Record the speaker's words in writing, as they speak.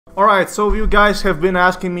Alright, so you guys have been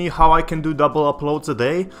asking me how I can do double uploads a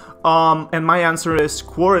day, and my answer is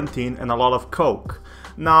quarantine and a lot of coke.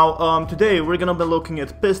 Now, today we're gonna be looking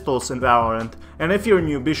at pistols in Valorant, and if you're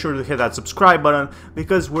new, be sure to hit that subscribe button,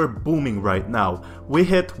 because we're booming right now. We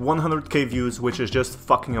hit 100k views, which is just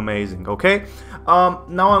fucking amazing, okay?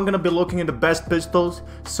 Now I'm gonna be looking at the best pistols,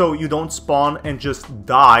 so you don't spawn and just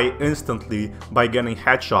die instantly by getting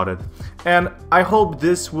headshotted. And I hope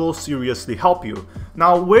this will seriously help you.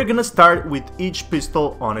 Now we're gonna start with each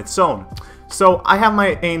pistol on its own. So I have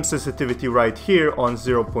my aim sensitivity right here on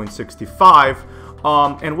 0.65.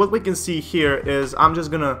 And what we can see here is I'm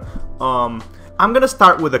gonna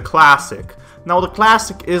start with a classic. Now the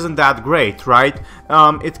classic isn't that great, right?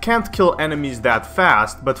 It can't kill enemies that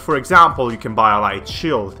fast, but for example you can buy a light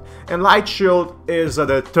shield. And light shield is a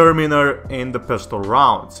determiner in the pistol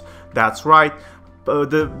rounds. That's right.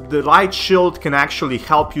 The light shield can actually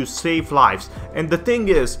help you save lives. And the thing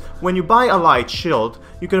is, when you buy a light shield,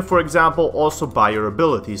 you can for example also buy your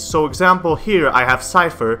abilities. So example here I have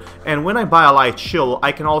Cypher, and when I buy a light shield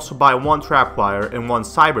I can also buy one trapwire and one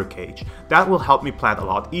cyber cage. That will help me plant a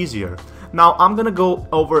lot easier. Now I'm gonna go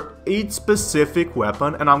over each specific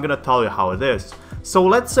weapon and I'm gonna tell you how it is. So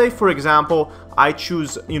let's say for example I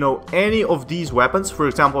choose, any of these weapons. For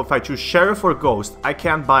example, if I choose Sheriff or Ghost, I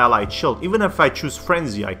can't buy a light shield. Even if I choose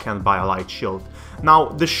Frenzy, I can't buy a light shield. Now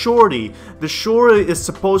the Shorty is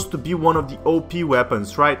supposed to be one of the OP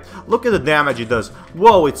weapons, right? Look at the damage it does.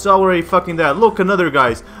 Whoa, it's already fucking dead. Look, another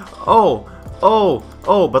guy's. Oh,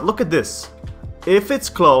 but look at this. If it's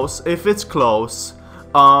close,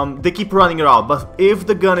 they keep running around, but if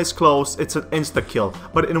the gun is close, it's an insta-kill.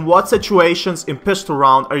 But in what situations in pistol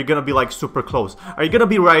round are you gonna be like super close? Are you gonna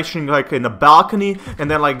be rushing like in a balcony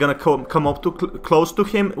and then like gonna come up to close to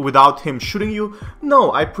him without him shooting you?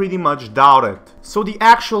 No, I pretty much doubt it. So the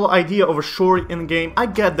actual idea of a short in game, I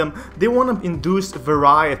get them. They want to induce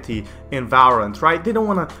variety in Valorant, right? They don't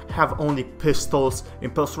want to have only pistols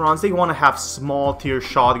in pistol rounds. They want to have small tier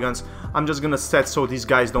shotguns. I'm just gonna set so these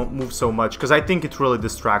guys don't move so much, because I think it really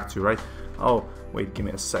distracts you, right? Oh, wait, give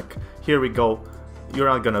me a sec. Here we go. You're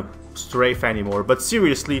not gonna strafe anymore. But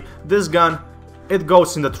seriously, this gun, it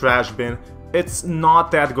goes in the trash bin. It's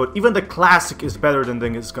not that good. Even the classic is better than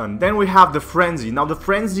this gun. Then we have the Frenzy. Now the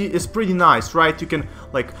Frenzy is pretty nice, right? You can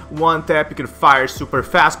like one tap, you can fire super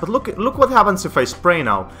fast. But look what happens if I spray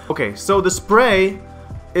now. Okay, so the spray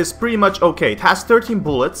is pretty much okay. It has 13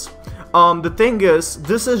 bullets. The thing is,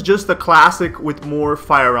 this is just a classic with more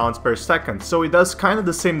fire rounds per second. So it does kind of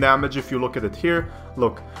the same damage if you look at it here.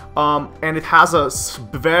 Look, and it has a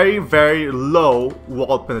very, very low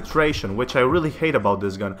wall penetration, which I really hate about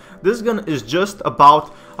this gun. This gun is just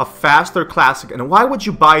about a faster classic. And why would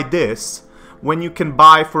you buy this when you can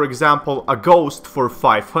buy, for example, a Ghost for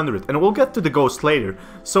 500? And we'll get to the Ghost later.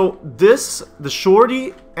 So this, the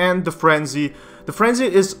Shorty and the Frenzy. The Frenzy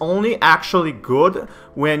is only actually good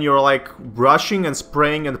when you're like rushing and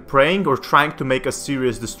spraying and praying or trying to make a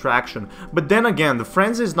serious distraction. But then again, the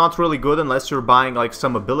Frenzy is not really good unless you're buying like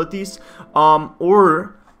some abilities,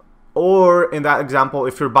 or in that example,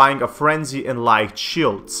 if you're buying a Frenzy and light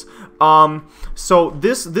shields. So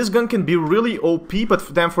this gun can be really OP,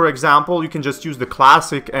 but then for example you can just use the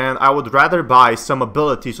classic, and I would rather buy some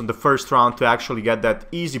abilities on the first round to actually get that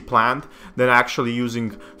easy plant than actually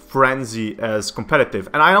using Frenzy as competitive.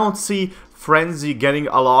 And I don't see Frenzy getting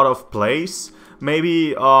a lot of plays.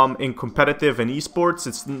 Maybe in competitive and esports,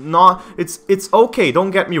 it's okay,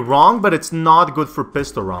 don't get me wrong, but it's not good for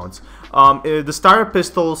pistol rounds. The starter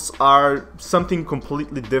pistols are something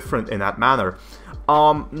completely different in that manner.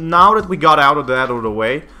 Now that we got out of the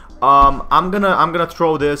way, I'm gonna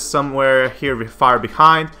throw this somewhere here far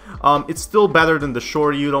behind. It's still better than the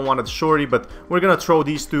Shorty. You don't want the Shorty, but we're gonna throw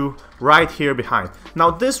these two right here behind.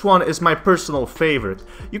 Now this one is my personal favorite.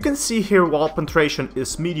 You can see here wall penetration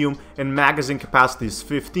is medium and magazine capacity is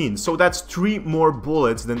 15, so that's 3 more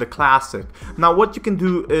bullets than the classic. Now what you can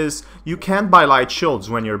do is you can buy light shields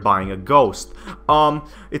when you're buying a Ghost.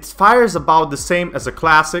 It fires about the same as a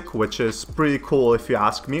classic, which is pretty cool if you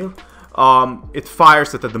ask me. It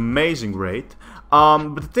fires at an amazing rate,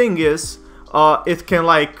 but the thing is, it can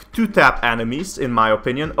like 2-tap enemies, in my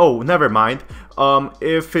opinion. Oh, never mind.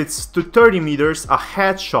 If it's to 30 meters, a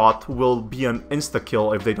headshot will be an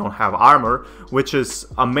insta-kill if they don't have armor, which is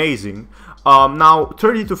amazing. Now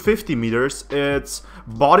 30 to 50 meters, it's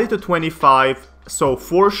body to 25 So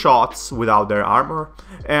 4 shots without their armor,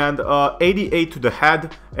 and 88 to the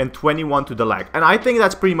head and 21 to the leg. And I think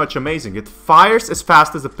that's pretty much amazing. It fires as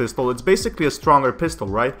fast as a pistol. It's basically a stronger pistol,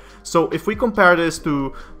 right? So if we compare this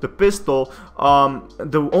to the pistol,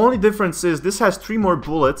 the only difference is this has 3 more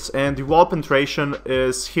bullets, and the wall penetration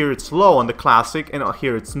is here it's low on the classic, and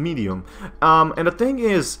here it's medium. And the thing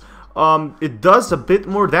is, it does a bit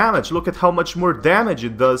more damage. Look at how much more damage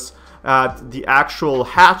it does at the actual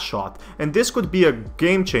headshot, and this could be a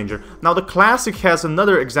game changer. Now the classic has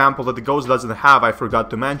another example that the Ghost doesn't have, I forgot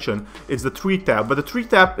to mention. It's the 3-tap, but the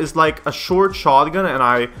 3-tap is like a short shotgun,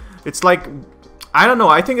 and it's like, I don't know,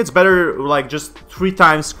 I think it's better like just 3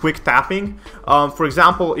 times quick tapping. For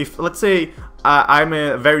example, if let's say I'm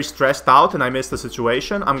very stressed out and I miss the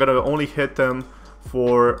situation, I'm gonna only hit them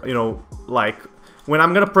for, you know, like when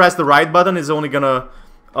I'm gonna press the right button, it's only gonna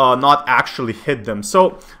not actually hit them.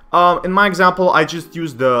 So in my example, I just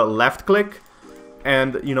use the left click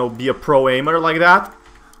and, you know, be a pro aimer like that.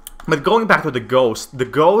 But going back to the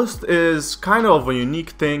Ghost is kind of a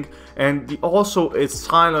unique thing, and also its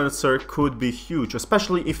silencer could be huge,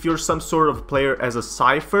 especially if you're some sort of player as a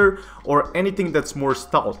Cypher or anything that's more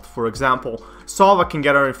stealth. For example, Sova can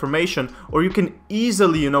get our information, or you can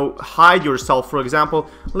easily, you know, hide yourself. For example,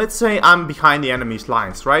 let's say I'm behind the enemy's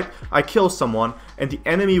lines, right? I kill someone and the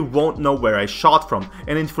enemy won't know where I shot from,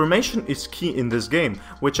 and information is key in this game,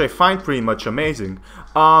 which I find pretty much amazing.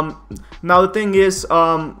 Now the thing is,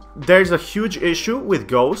 there's a huge issue with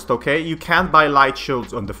Ghost, okay? You can't buy light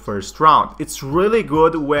shields on the first round. It's really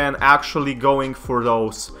good when actually going for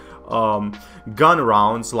those gun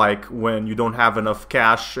rounds, like when you don't have enough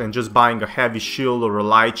cash and just buying a heavy shield or a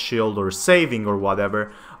light shield or saving or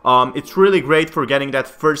whatever. It's really great for getting that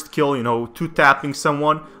first kill, you know, 2-tapping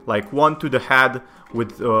someone, like 1 to the head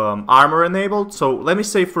with armor enabled. So let me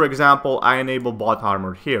say, for example, I enable bot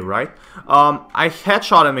armor here, right? I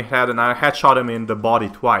headshot him in the head and I headshot him in the body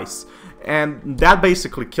twice, and that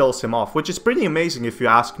basically kills him off, which is pretty amazing if you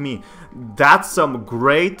ask me. That's some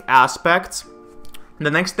great aspects. The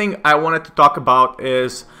next thing I wanted to talk about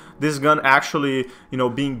is this gun actually, you know,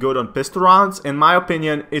 being good on pistol rounds. In my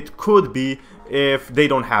opinion, it could be if they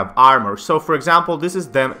don't have armor. So for example, this is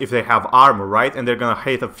them if they have armor, right? And they're gonna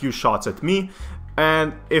hit a few shots at me,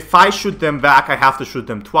 and if I shoot them back, I have to shoot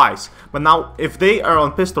them twice. But now if they are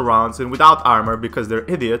on pistol rounds and without armor because they're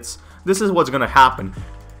idiots, this is what's gonna happen.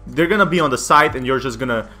 They're gonna be on the side and you're just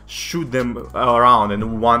gonna shoot them around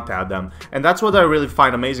and one-tap them. And that's what I really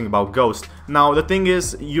find amazing about Ghost. Now the thing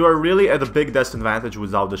is, you are really at a big disadvantage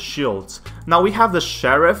without the shields. Now we have the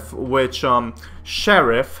Sheriff, which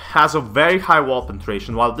Sheriff has a very high wall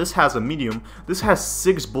penetration, while this has a medium. This has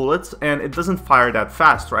 6 bullets and it doesn't fire that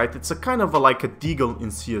fast, right? It's a kind of like a deagle in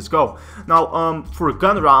CSGO. Now for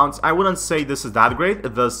gun rounds, I wouldn't say this is that great.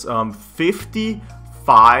 It does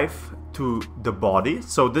 55 to the body,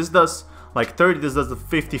 so this does like 30, this does the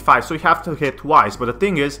 55, so you have to hit twice. But the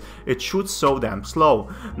thing is, it shoots so damn slow.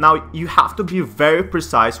 Now you have to be very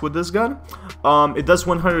precise with this gun. It does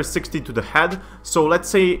 160 to the head, so let's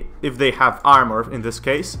say if they have armor, in this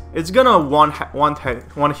case, it's gonna one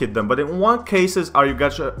hit them, but in one cases are you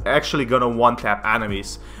actually gonna one-tap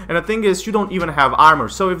enemies. And the thing is, you don't even have armor,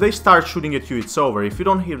 so if they start shooting at you, it's over. If you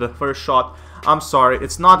don't hit the first shot, I'm sorry,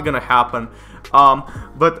 it's not gonna happen.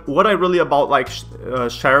 But what I really about like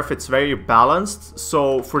Sheriff, it's very balanced.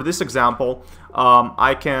 So for this example,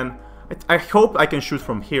 I hope I can shoot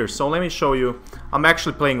from here. So let me show you. I'm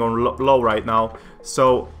actually playing on low right now.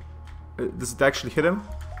 So does it actually hit him?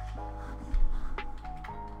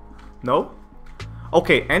 No?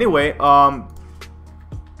 Okay, anyway,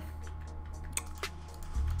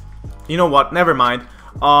 you know what, never mind.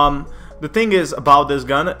 The thing is about this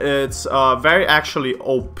gun, it's very actually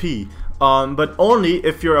OP. But only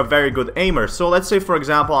if you're a very good aimer. So let's say, for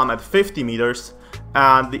example, I'm at 50 meters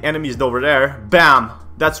and the enemy is over there. Bam!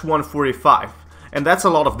 That's 145. And that's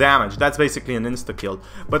a lot of damage. That's basically an insta-kill.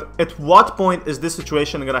 But at what point is this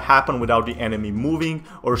situation gonna happen without the enemy moving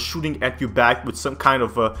or shooting at you back with some kind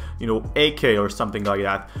of a, you know, AK or something like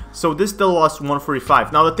that? So this still lost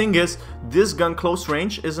 145. Now the thing is, this gun close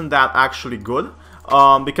range isn't that actually good.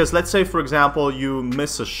 Because let's say, for example, you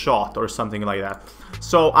miss a shot or something like that.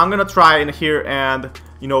 So I'm gonna try in here and,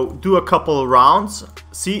 you know, do a couple rounds.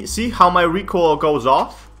 See how my recoil goes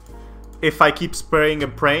off if I keep spraying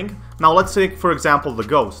and praying. Now let's take, for example, the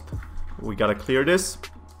Ghost. We gotta clear this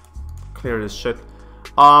shit.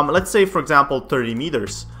 Let's say, for example, 30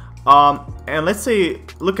 meters. And let's say,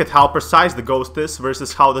 look at how precise the Ghost is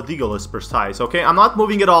versus how the Deagle is precise. Okay, I'm not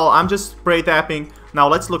moving at all, I'm just spray tapping. Now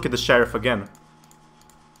let's look at the Sheriff again.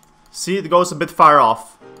 See, it goes a bit far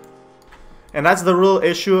off. And that's the real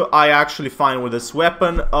issue I actually find with this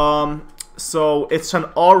weapon. So it's an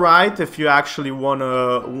alright if you actually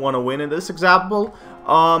wanna win in this example.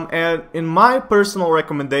 And in my personal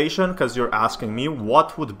recommendation, because you're asking me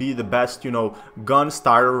what would be the best, you know, gun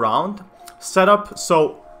starter round setup.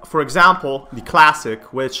 So for example, the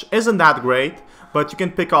classic, which isn't that great, but you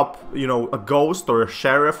can pick up, you know, a ghost or a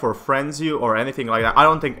sheriff or frenzy or anything like that. I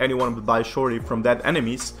don't think anyone would buy shorty from dead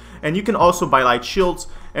enemies. And you can also buy light shields,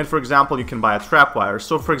 and for example, you can buy a trapwire.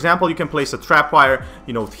 So for example, you can place a trapwire,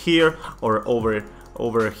 you know, here or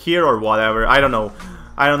over here or whatever. I don't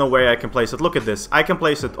know where I can place it. Look at this. I can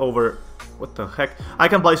place it over, what the heck? I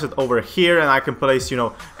can place it over here, and I can place, you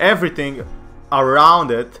know, everything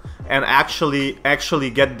around it and actually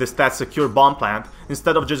get this that secure bomb plant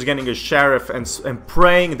instead of just getting a sheriff and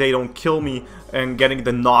praying they don't kill me and getting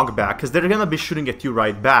the knockback, because they're gonna be shooting at you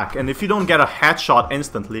right back. And if you don't get a headshot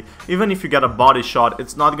instantly, even if you get a body shot,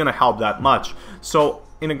 it's not gonna help that much. So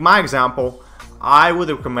in my example, I would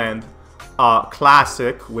recommend a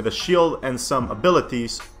classic with a shield and some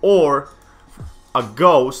abilities, or a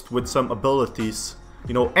ghost with some abilities.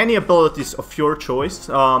 You know, any abilities of your choice,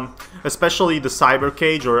 especially the cyber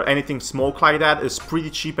cage or anything smoke like that is pretty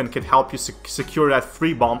cheap and can help you secure that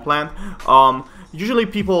free bomb plant. Usually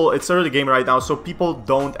people, it's early game right now, so people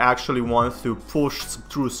don't actually want to push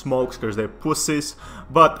through smokes because they're pussies.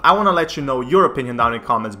 But I want to let you know your opinion down in the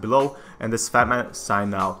comments below, and this Fat Man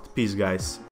signing out. Peace, guys.